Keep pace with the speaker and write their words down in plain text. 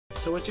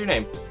So what's your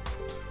name?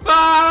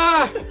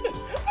 Ah!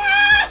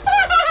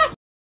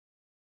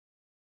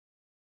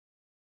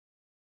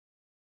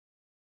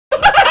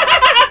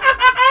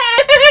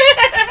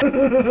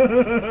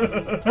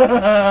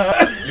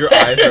 Your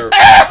eyes are.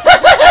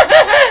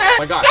 Oh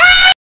my god.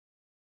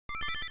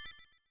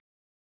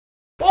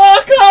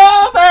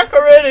 Welcome back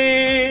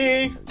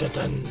already!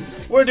 Dun-dun.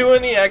 We're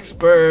doing the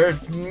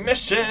expert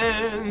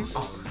missions.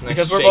 Oh, nice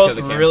because we're shake of both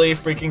the camera. really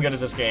freaking good at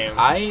this game.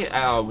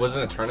 I was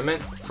in a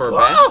tournament for Whoa.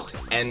 best,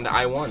 and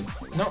I won.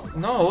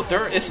 No,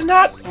 there is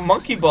not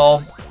monkey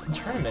ball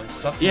tournament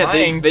stuff. Yeah,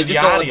 lying they to just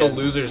the don't audience. let the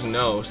losers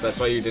know, so that's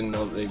why you didn't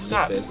know they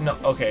Stop. existed. No,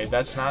 okay,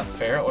 that's not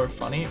fair or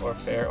funny or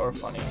fair or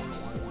funny.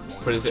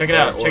 But is Check it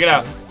out. Check it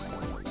out.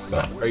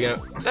 Are you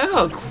gonna?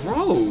 Oh,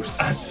 gross!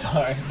 I'm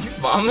sorry. Did you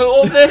vomit a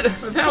little bit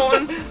with that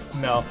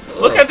one? No.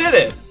 Look, I did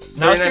it.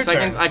 Now it's 39 your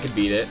seconds. turn. I could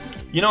beat it.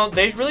 You know,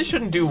 they really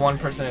shouldn't do one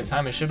person at a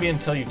time. It should be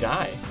until you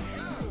die.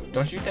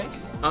 Don't you think?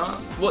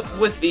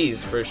 With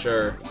these for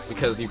sure,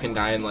 because you can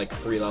die in like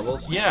 3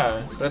 levels.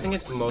 Yeah. But I think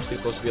it's mostly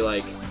supposed to be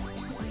like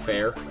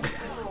fair,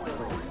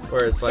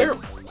 where it's like, Fair.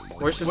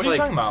 where it's just What are you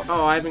like, talking about?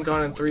 oh, I haven't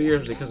gone in 3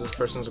 years because this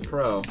person's a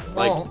pro.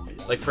 Well,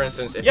 Like for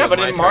instance, if yeah, it was but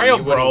my in turn, Mario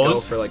you wouldn't go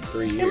Bros. for like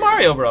 3 years. In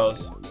Mario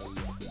Bros.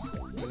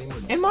 What do you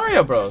mean? In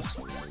Mario Bros.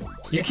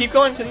 You keep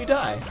going until you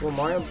die. Well,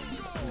 Mario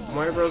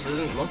Bros.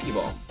 Isn't Monkey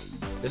Ball.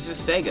 This is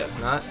Sega,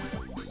 not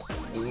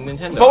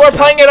Nintendo. But we're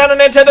playing it on a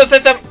Nintendo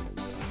system.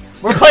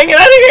 We're playing it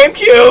on a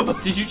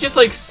GameCube. Did you just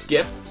like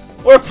skip?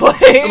 We're playing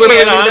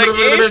it on a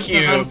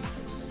GameCube.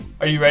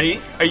 Are you ready?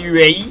 Are you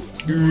ready?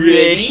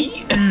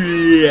 Ready?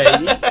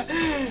 Ready?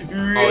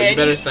 Oh, you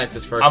better snipe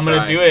this first I'm gonna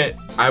try. do it.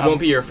 I won't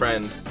be your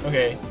friend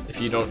Okay. if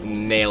you don't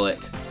nail it.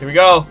 Here we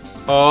go.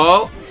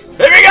 Oh!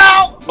 Here we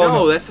go. No, Oh,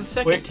 no. that's the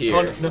second Wait, tier.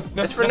 oh, no, no,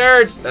 That's for no.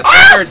 nerds. That's for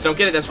nerds. Don't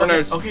get it. That's for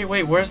nerds. Okay,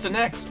 wait. Where's the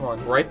next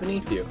one? Right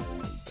beneath you.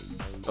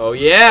 Oh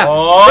yeah.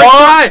 Oh. First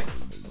try.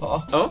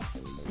 Oh. Oh.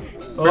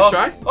 Oh. First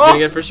try. Oh. Gonna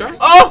get first try.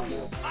 Oh.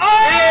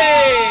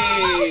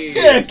 Hey!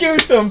 Yeah, give me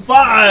some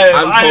 5.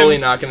 I'm totally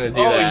not gonna do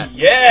that.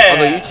 Yeah.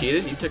 Although you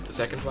cheated, you took the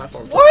second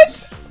platform. What?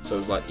 First, so it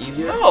was a lot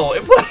easier. No,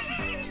 it was.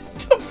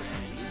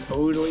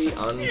 Totally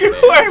unfair. You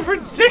are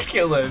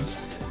ridiculous.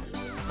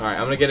 All right,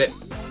 I'm gonna get it.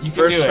 You can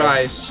First do it.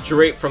 try,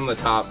 straight from the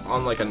top,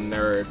 on like a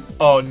nerd.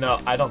 Oh no,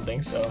 I don't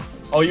think so.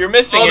 Oh, you're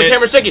missing Oh, it. the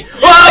camera's shaking.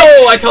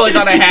 Whoa! I totally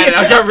thought I had it.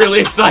 I got really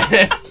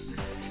excited.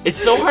 It's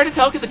so hard to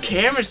tell because the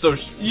camera's so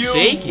You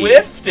shaky.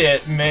 whiffed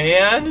it,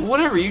 man.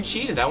 Whatever, you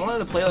cheated. I wanted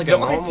to play like a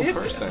No, I normal didn't.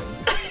 person.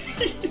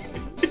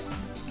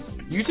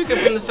 You took it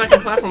from the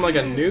second platform like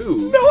a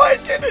noob. No, I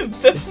didn't.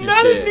 That's Yes, you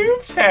not did. a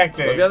noob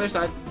tactic. Look the other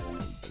side.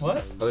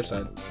 What? Other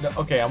side. No,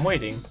 okay, I'm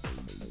waiting.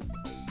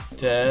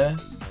 Duh,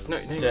 No,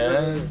 Duh. the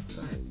other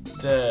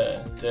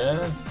side.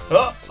 duh.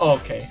 Oh,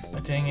 okay.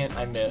 Dang it,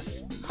 I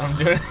missed. I'm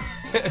doing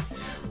it.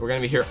 We're gonna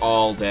be here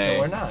all day. No,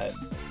 we're not.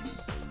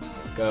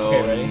 Go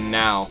Okay, ready?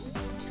 now.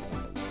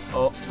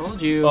 Oh,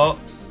 Told you. oh.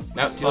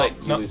 No, too late.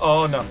 You No, lose.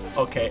 oh no.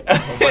 Okay.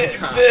 Oh my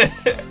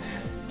god.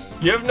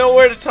 You have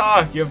nowhere to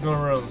talk. You have no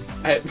room.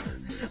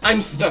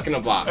 I'm stuck in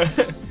a box.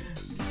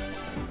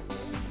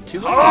 Too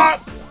late. Ah!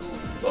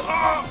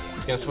 Ah!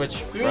 It's gonna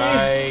switch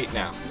right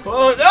now.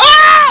 Oh, no!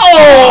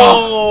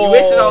 Oh, you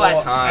wasted all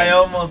that time. I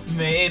almost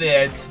made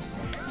it. You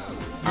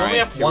only Alright,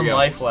 have here we 1 go.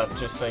 life left,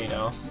 just so you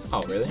know.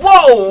 Oh, really?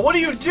 Whoa! What are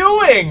you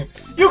doing?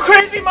 You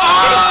crazy monkey!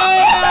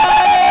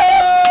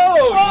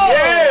 Oh,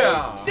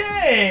 yeah!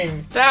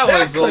 Dang! That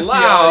was clipped me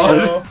loud.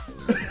 out,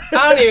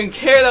 I don't even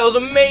care. That was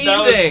amazing.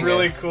 That was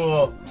really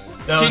cool.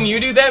 Can you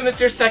do that,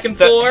 Mr. Second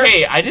Floor?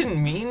 Hey, I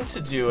didn't mean to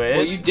do it.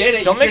 Well, you did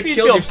it. Don't You make should've me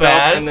killed feel yourself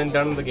bad. and then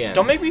done it again.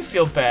 Don't make me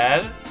feel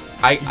bad.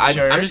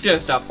 jerk. I'm just gonna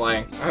stop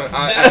playing.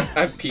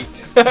 I've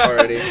peaked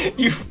already.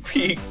 You've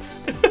peaked.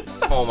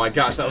 Oh my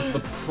gosh, that was the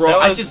pro. That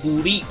I was- just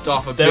leaped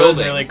off a That building. was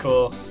really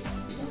cool.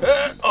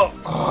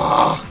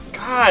 Oh,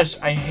 gosh,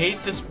 I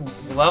hate this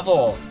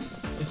level.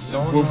 It's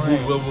so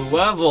annoying.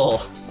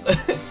 Level.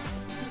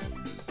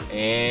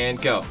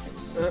 And go.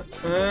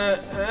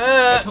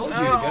 I told you to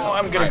go. Oh,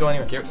 I'm gonna go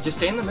anyway. Just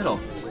stay in the middle.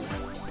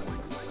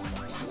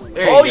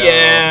 There Oh you go.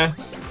 yeah,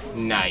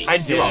 Nice. I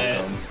did You're it.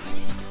 welcome.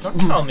 Don't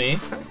tell me.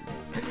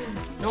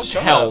 Don't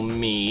Shut tell up.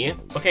 me.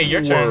 Okay,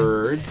 your turn.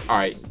 Words. All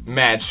right.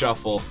 Mad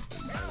shuffle.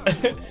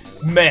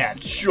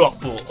 Mad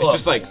shuffle. It's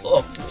just like.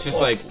 It's just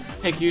like.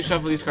 Hey, can you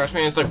shuffle these cards for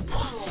me? And it's like.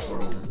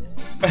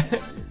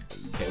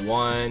 Okay,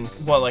 1.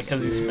 What, like,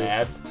 cause he's Two.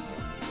 mad?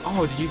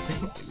 Oh, did you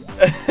think?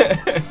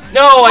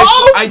 No,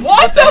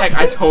 what the heck?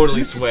 I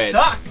totally switched.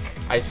 Suck.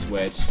 I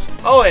switched.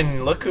 Oh,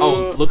 and look who.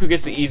 Oh, look who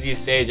gets the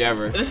easiest stage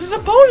ever. This is a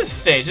bonus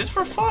stage. It's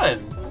for fun.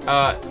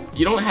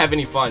 You don't have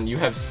any fun. You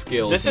have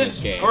skills. This in is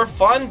this game. for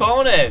fun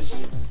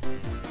bonus.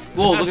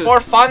 Whoa, This is look for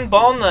fun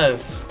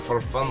bonus. for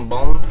fun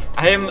bone.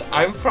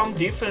 I'm from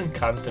different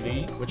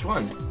country. Which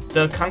one?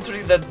 The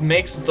country that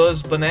makes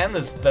those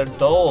bananas. They're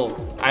dull.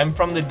 I'm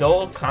from the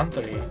dull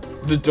country.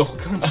 The Dole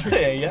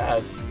Country.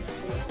 Yes.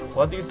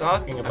 What are you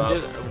talking about?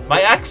 just-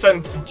 My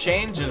accent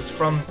changes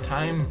from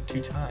time to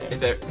time.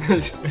 Is that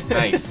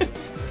nice?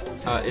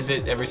 Is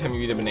it every time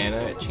you eat a banana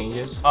it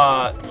changes?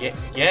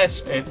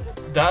 Yes.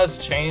 does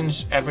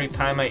change every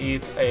time I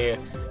eat a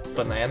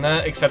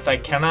banana, except I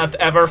cannot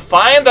ever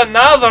find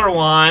another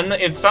one.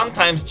 It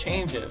sometimes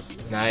changes.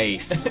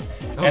 Nice.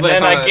 And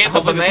then I get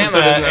the banana,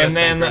 and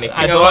then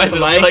I don't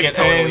like it.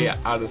 Totally And...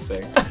 out of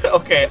sync.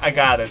 Okay, I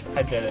got it.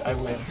 I did it. I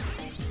win.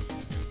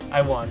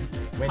 I won.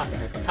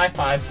 High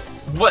five.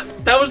 What?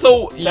 That was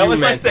the. That was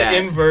like the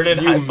inverted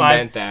high five. You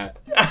meant that.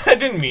 I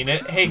didn't mean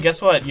it. Hey,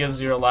 guess what? You have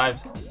 0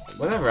 lives.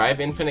 Whatever. I have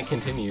infinite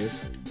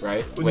continues,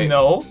 right? Wait,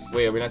 no.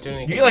 Wait, are we not doing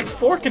any? You get like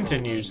 4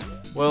 continues.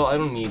 Well, I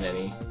don't need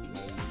any.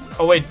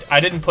 Oh wait, I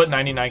didn't put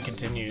 99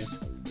 continues.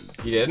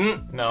 You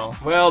didn't? No.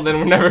 Well, then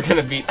we're never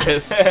gonna beat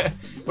this.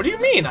 What do you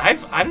mean?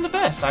 I'm the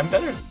best. I'm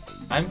better.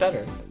 I'm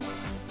better.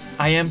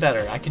 I am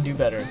better. I can do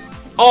better.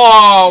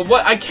 Oh,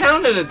 what? I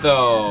counted it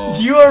though.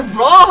 You are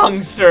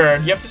wrong, sir.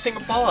 You have to sing a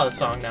Fallout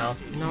song now.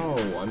 No,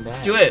 I'm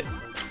bad. Do it.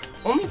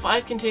 Only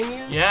 5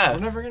 continues? Yeah. We're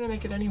never gonna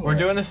make it anywhere. We're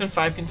doing this in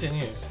 5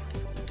 continues.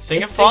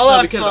 Sing It a stinks Fallout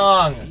though because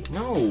song.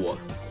 No.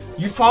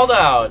 You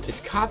Fallout.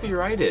 It's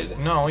copyrighted.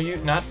 No, you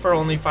not for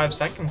only 5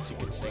 seconds. You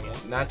can sing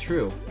it. Not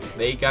true.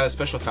 They got a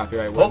special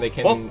copyright where they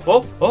can.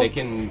 They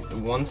can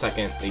 1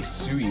 second. They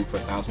sue you for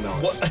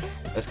 $1,000.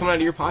 That's coming out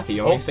of your pocket.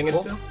 You want me to sing it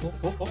still?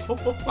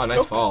 Oh,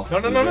 nice fall.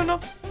 No.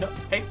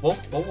 Hey, whoa.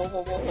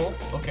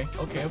 Okay.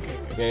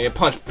 You're gonna get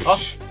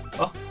punched.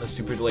 Oh. A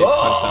super delayed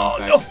punch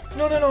sound effect.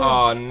 No.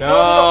 Oh no.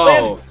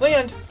 No.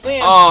 Land.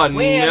 Oh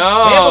land.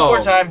 no.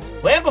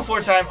 Land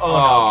before time. Oh no. Okay.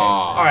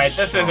 Oh, All right,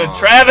 this is a Sean.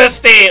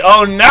 travesty.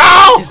 Oh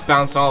no. Just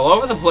bounce all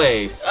over the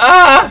place.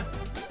 Ah.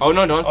 Oh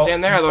no, don't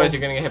stand there, otherwise you're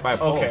gonna get hit by a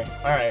pole. Okay.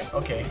 All right.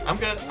 Okay. I'm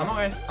good. I'm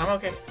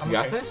okay. You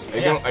got this? Are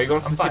you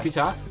going for I'm the fine. tippy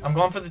top? I'm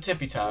going for the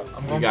tippy top.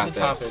 I'm going for the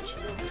toppage.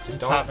 Just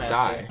Top don't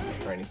master.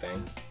 die or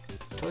anything. I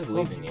totally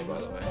believe in you, by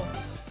the way.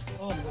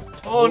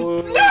 Oh no!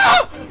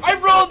 I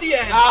rolled the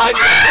edge.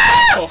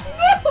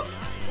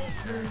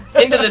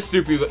 Into the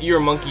soup, you're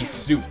a monkey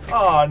soup.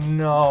 Oh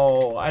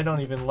no! I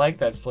don't even like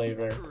that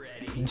flavor.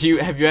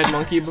 Have you had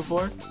monkey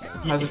before?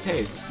 How's it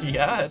taste?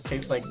 Yeah, it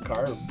tastes like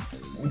garb.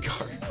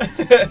 Garb.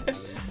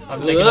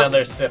 I'm taking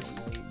another sip.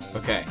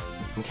 Okay,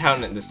 I'm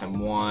counting it this time.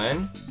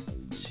 1,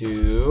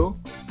 2,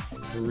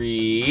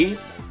 3,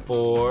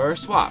 4.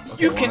 Swap.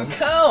 Okay, You can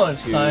count,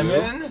 2,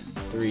 Simon.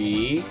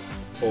 3,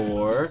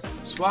 4.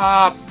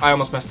 Swap. I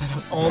almost messed that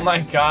up. Oh my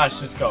gosh!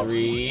 Just go.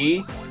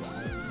 3,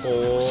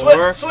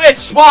 4. Switch.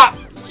 Swap.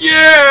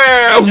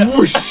 Yeah!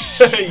 Whoosh!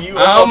 You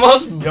I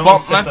almost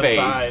bumped my hit the face.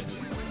 side.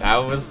 That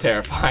was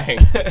terrifying.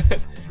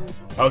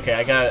 Okay,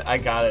 I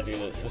gotta do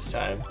this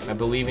time. I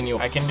believe in you.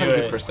 I can do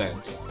it. 100%.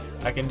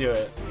 I can do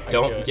it.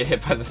 Don't get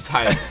hit by the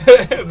side.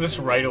 Just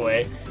right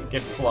away.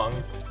 Get flung.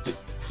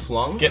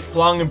 Flung? Get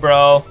flung,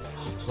 bro.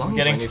 Flung.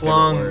 Getting is my new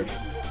flung. favorite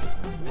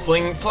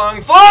word.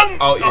 Flung.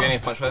 Oh, you're getting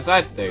punched by the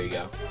side. There you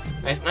go.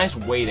 Nice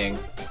waiting.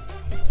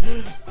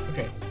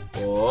 Okay.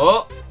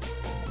 Oh.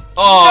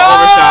 Oh,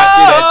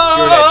 overshot.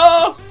 You're dead.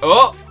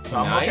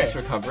 Oh, nice okay.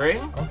 recovering.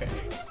 Okay.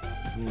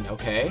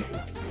 Okay.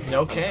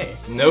 Okay.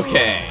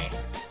 Okay.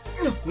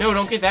 No,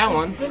 don't get that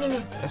one. No.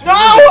 That's No!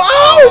 really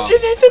Oh!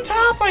 Just hit the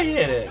top. I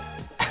hit it.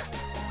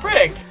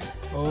 Frick.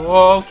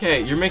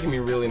 Okay, you're making me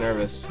really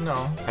nervous. No.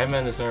 I haven't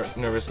been this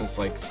nervous since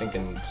like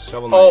stinking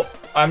Shovel Knight. Oh,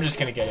 I'm just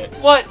gonna get it.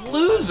 What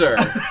loser?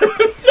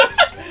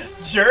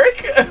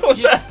 Jerk? What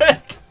the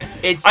heck?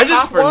 It's I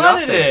just top or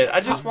wanted nothing. it. I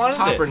just wanted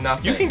top it. or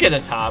nothing. You can get a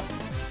top.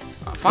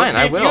 Fine, Let's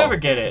see I if will. you ever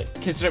get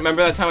it.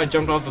 Remember that time I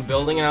jumped off the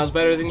building and I was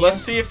better than you? Let's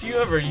see if you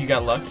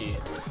got lucky.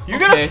 You're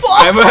Okay. gonna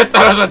fly. I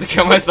thought I was about to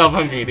kill myself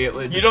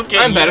immediately. You don't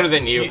get. I'm better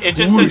than you. It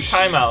just Whoosh.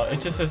 says timeout.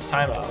 It just says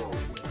timeout.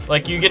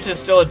 Like you get to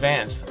still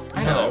advance.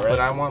 I know, that, right? but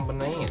I want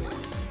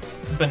bananas.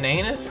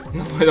 Bananas?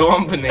 No, I don't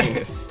want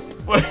bananas.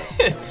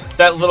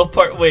 That little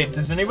part. Wait,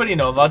 does anybody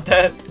know about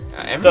that?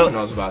 Everyone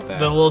knows about that.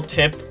 The little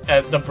tip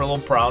at the little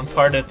brown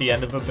part at the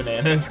end of a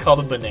banana is called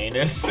a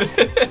bananas.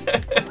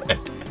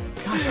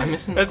 Gosh, I'm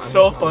missing. That's I'm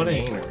so missing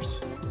funny.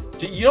 Bananas.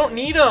 You don't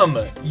need them.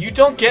 You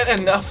don't get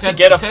enough to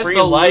get a free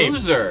life.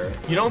 Loser.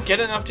 You don't get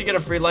enough to get a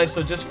free life,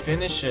 so just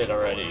finish it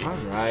already. All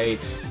right.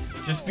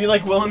 Just be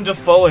like Willem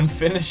Dafoe and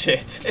finish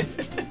it.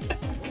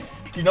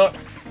 Do you know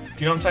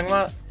what I'm talking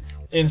about?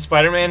 In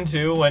Spider-Man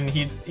 2, when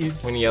he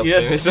yells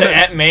finish to it?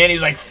 Aunt May and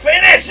he's like,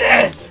 finish it!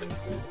 I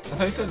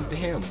thought you said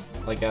him,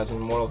 like as in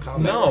Mortal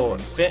Kombat. No,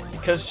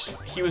 because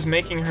he was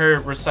making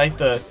her recite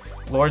the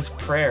Lord's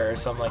Prayer or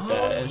something like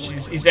that, and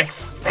he's like,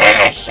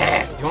 finish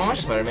it! You wanna watch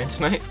Spider-Man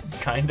tonight?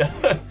 Kinda.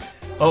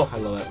 Oh, I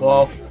love that.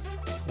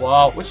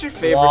 Whoa. What's your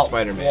favorite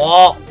Spider-Man?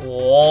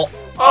 Whoa.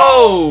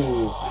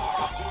 Oh!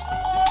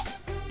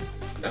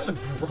 That was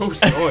a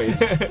gross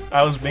noise.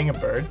 I was being a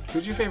bird.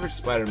 Who's your favorite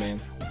Spider-Man?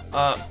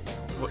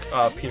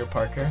 Peter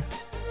Parker.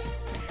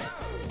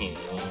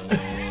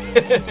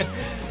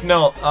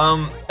 No,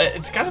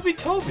 it's gotta be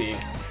Toby.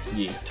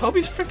 Yeah.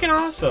 Toby's freaking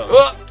awesome.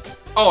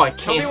 Oh, I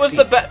can't Toby was see.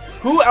 the best.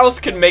 Who else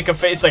could make a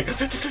face like? Am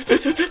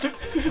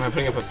I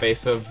putting up a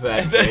face of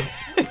that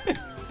face?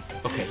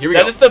 Okay, here we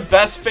go. That is the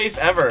best face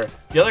ever.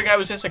 The other guy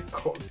was just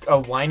a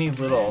whiny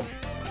little.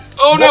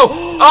 Oh no!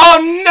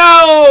 Oh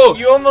no!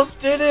 You almost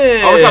did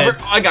it. I'll recover.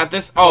 I got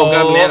this. Oh,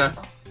 got a banana.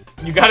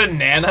 You got a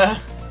nana?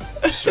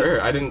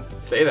 Sure, I didn't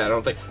say that. I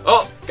don't think.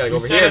 Oh, gotta go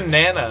over You here. said a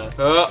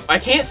nana. I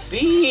can't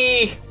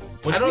see.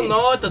 I don't know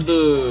what to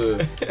do.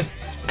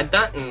 I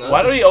don't know.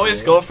 Why do we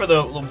always go for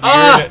the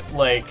weird,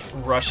 like,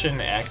 Russian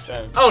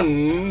accent? Oh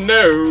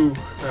no!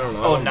 I don't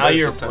know. Oh, now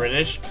you're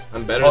British?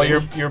 I'm better. Oh,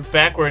 you're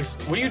backwards.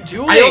 What are you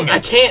doing? I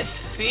can't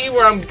see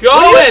where I'm going.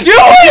 What are you doing?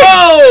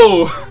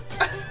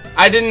 Whoa!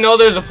 I didn't know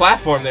there was a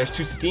platform. There's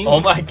too steamy. Oh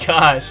my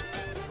gosh,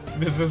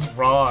 this is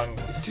wrong.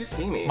 It's too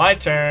steamy. My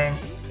turn.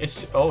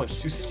 It's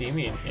too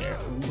steamy in here.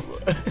 Ooh.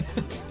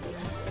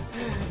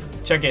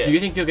 Check it. Do you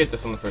think you'll get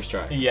this on the first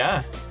try?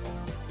 Yeah.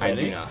 I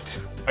do not.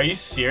 Are you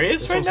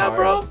serious This right one's now, hard.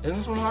 bro? Isn't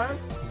this one hard?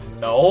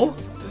 No.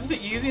 This is the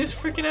easiest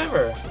freaking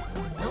ever.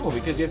 No,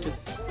 because you have to.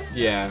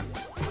 Yeah.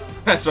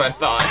 That's what I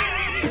thought.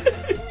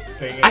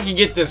 Dang it. I can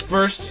get this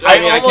first.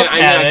 I almost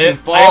had it. I can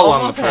fall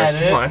on the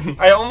first one.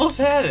 I almost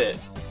had it.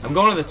 I'm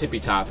going to the tippy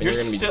top, and you're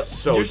gonna be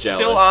so You're jealous.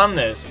 still on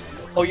this.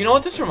 Oh, you know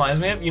what this reminds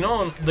me of? You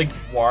know the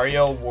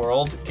Wario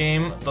World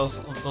game? Those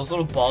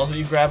little balls that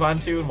you grab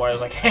onto, and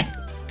Wario's like, hey.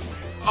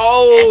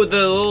 Oh, the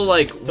little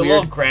like The weird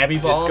little grabby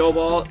balls. disco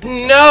ball.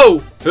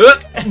 No.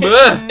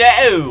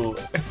 No.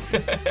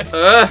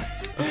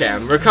 Okay,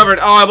 I'm recovered.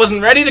 Oh, I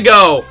wasn't ready to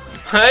go.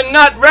 I'm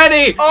not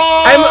ready.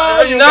 Oh,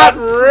 I'm not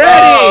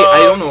ready. I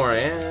don't know where I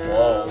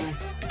am.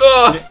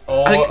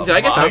 Whoa. Did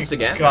I get bounced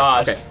again?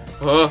 Gosh. Okay.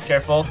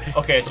 Careful.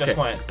 Okay, it just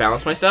went.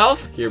 Balance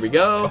myself. Here we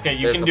go. Okay,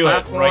 you There's can the do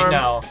platform. it right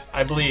now.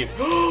 I believe.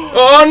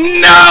 Oh You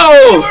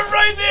no! were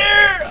right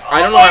there! I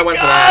don't know my why I went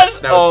for that.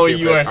 gosh! That was Oh,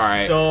 stupid. you are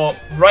Alright. so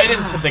right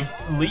into the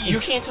leaf. You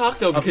can't talk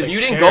though because the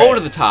you didn't carrot. go to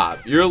the top.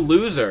 You're a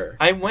loser.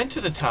 I went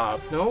to the top.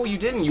 No, you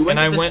didn't. You went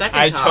And to the second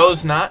I top.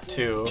 chose not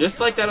to.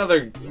 Just like that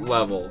other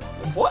level.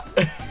 What?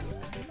 Went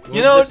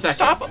You know, to the second.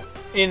 stop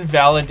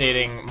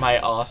invalidating my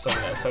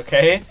awesomeness,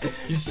 okay?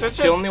 You're such It's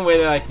the only way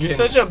that I can. You're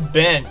such a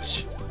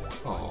bench.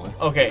 Oh.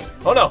 Okay.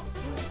 Oh no.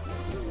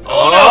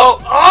 Oh,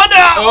 no! Oh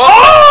no!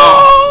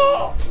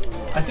 Oh!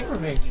 Oh! I think we're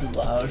being too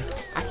loud.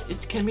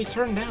 It can be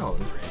turned down.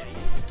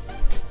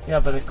 Yeah,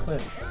 but it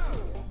clips.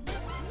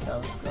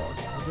 Sounds good.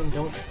 Well, then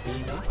don't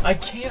be loud. I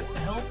can't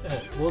help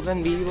it. Well,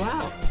 then be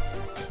loud.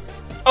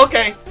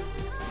 Okay.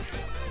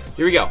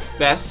 Here we go.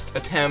 Best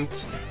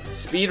attempt.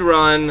 Speed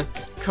run.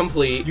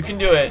 Complete. You can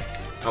do it.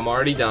 I'm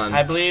already done.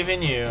 I believe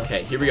in you.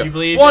 Okay, here we go. You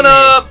believe One in me.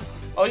 up!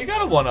 Oh, you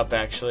got a one up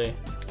actually.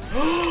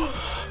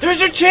 There's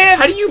your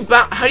chance. How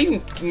do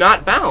you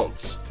not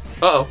bounce?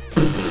 Uh-oh.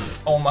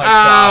 Oh my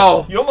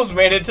Ow. god. You almost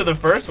made it to the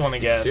first one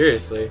again.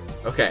 Seriously.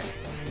 Okay.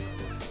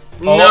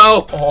 Oh,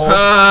 No!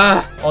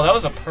 oh. Oh, that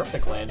was a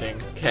perfect landing.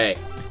 Okay.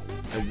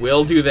 I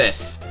will do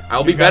this.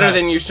 I'll be You're better gonna-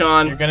 than you,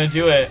 Sean. You're gonna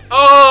do it.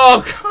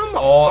 Oh, come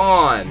Oh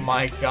on.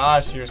 my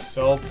gosh, you're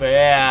so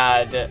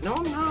bad. No,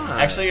 I'm not.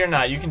 Actually, you're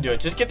not. You can do it.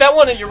 Just get that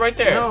one and you're right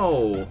there.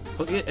 No.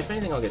 If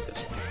anything, I'll get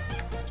this one.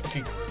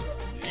 Okay.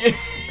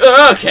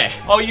 Okay.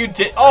 Oh, you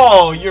did.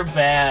 Oh, you're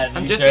bad.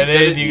 I'm You just did as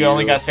good it. as You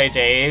only you. got stage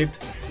 8.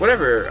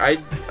 Whatever.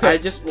 I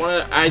just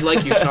want to. I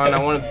like you, Sean.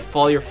 I want to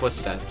follow your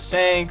footsteps.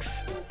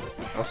 Thanks.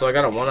 Also, I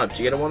got a 1-up. Did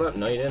you get a 1-up?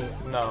 No, you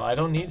didn't. No, I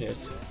don't need it.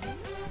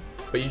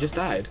 But you just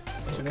died.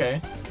 It's okay.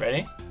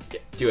 Ready? Yeah,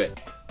 do it.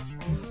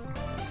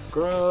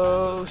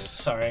 Gross.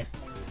 Sorry.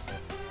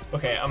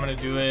 Okay, I'm gonna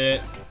do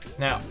it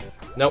now.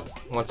 Nope.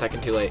 1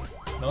 second too late.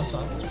 No,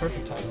 son. It's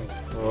perfect timing.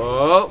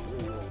 Oh.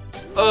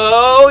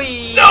 Oh,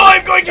 yeah. No,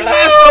 I'm going too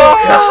fast!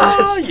 Oh,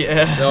 gosh.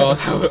 Yeah. No,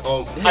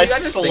 oh. Hey, I you got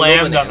a single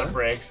slammed on banana? the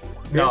brakes.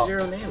 Where's No. your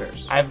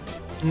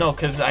nanners? No,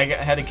 because I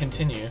had to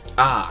continue.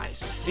 Ah, I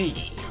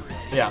see.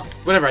 Yeah.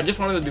 Whatever, I just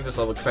wanted to do this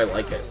level because I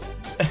like it.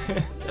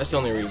 That's the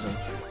only reason.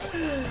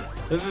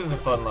 This is a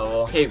fun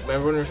level. Hey,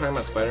 remember when we were talking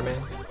about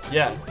Spider-Man?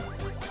 Yeah.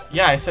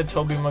 Yeah, I said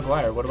Tobey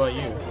Maguire. What about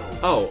you?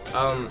 Oh,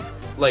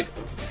 like,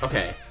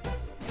 okay.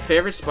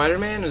 Favorite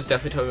Spider-Man is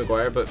definitely Tobey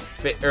Maguire, but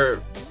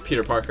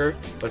Peter Parker.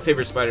 But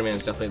favorite Spider-Man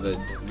is definitely the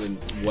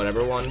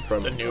whatever one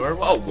from The newer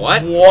one? Oh,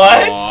 what?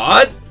 What?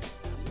 What?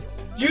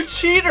 You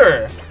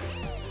cheater!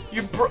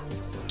 You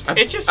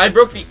I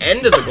broke the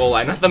end of the goal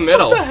line, not the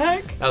middle. What the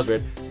heck? That was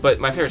weird. But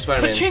my favorite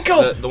Spider-Man is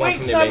Pachinko! the one Wait,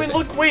 from the Simon, Amazing.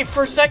 look, wait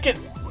for a second.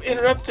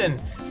 Interrupting.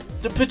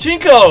 The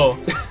Pachinko!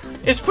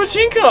 It's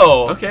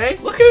Pachinko! Okay.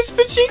 Look at his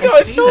Pachinko, I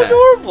it's see so that.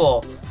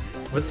 adorable.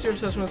 What's your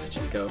obsession with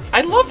Pachinko?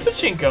 I love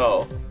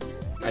Pachinko.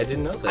 I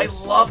didn't know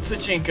this. I love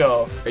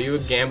Pachinko. Are you a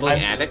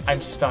gambling addict? I'm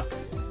stuck.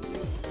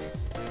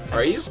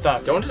 Are you?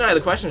 Stuck. Don't deny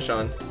the question,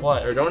 Sean.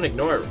 What? Or don't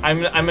ignore it.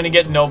 I'm gonna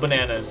get no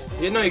bananas.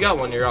 You know you got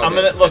one. You're all I'm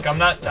good. gonna look. I'm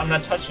not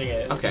touching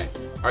it. Okay.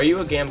 Are you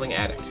a gambling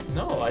addict?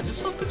 No, I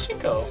just love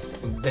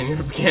Pachinko. Then you're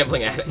a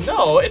gambling addict.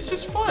 No, it's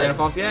just You're gonna fun.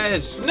 fall off the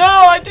edge. No,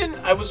 I didn't.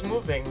 I was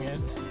moving it.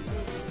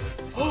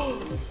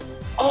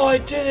 Oh, I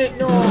did it.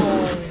 No.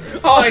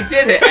 Oh, I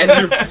did it as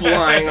you're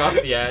flying off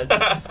the edge.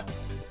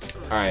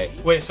 All right.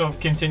 Wait. So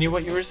continue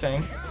what you were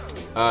saying.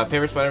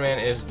 Favorite Spider-Man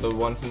is the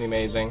one from the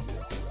Amazing,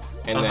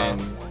 and then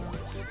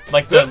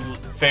Like the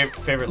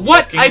favorite.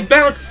 what? Looking? I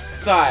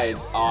bounced side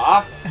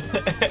off.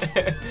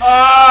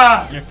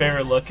 Ah! Your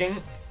favorite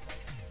looking?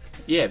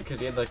 Yeah, because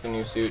he had like the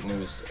new suit and it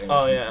was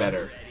Oh, yeah.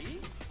 better.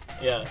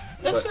 Yeah.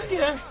 That's But- it.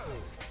 Yeah.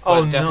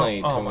 Oh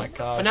definitely no! Oh Tobey. my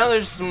gosh! But now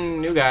there's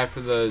some new guy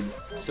for the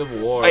Civil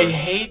War. I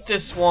hate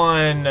this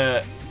one.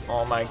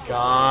 Oh my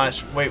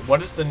gosh! Wait,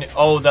 what is the new?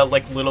 Oh, that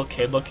like little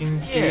kid looking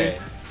dude. Yeah.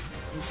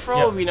 For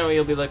all we know,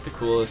 he'll be like the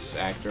coolest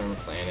actor on the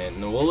planet,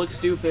 and we'll look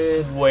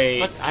stupid. Wait,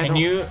 but can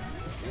you?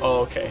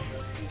 Oh, okay.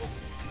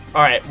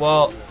 All right.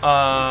 Well,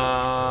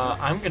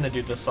 I'm gonna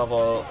do this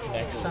level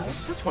next time.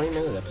 Is this a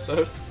 20-minute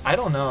episode? I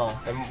don't know.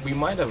 And we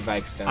might have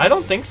extended. I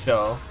don't think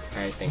so.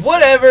 I think.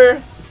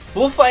 Whatever.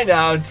 We'll find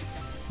out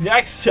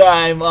next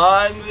time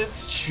on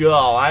this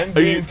show. I'm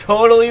being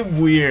totally You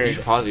weird.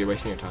 should pause it. You're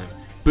wasting your time.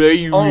 But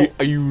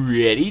are you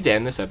ready to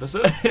end this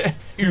episode?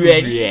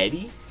 Ready?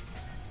 Ready?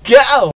 Go!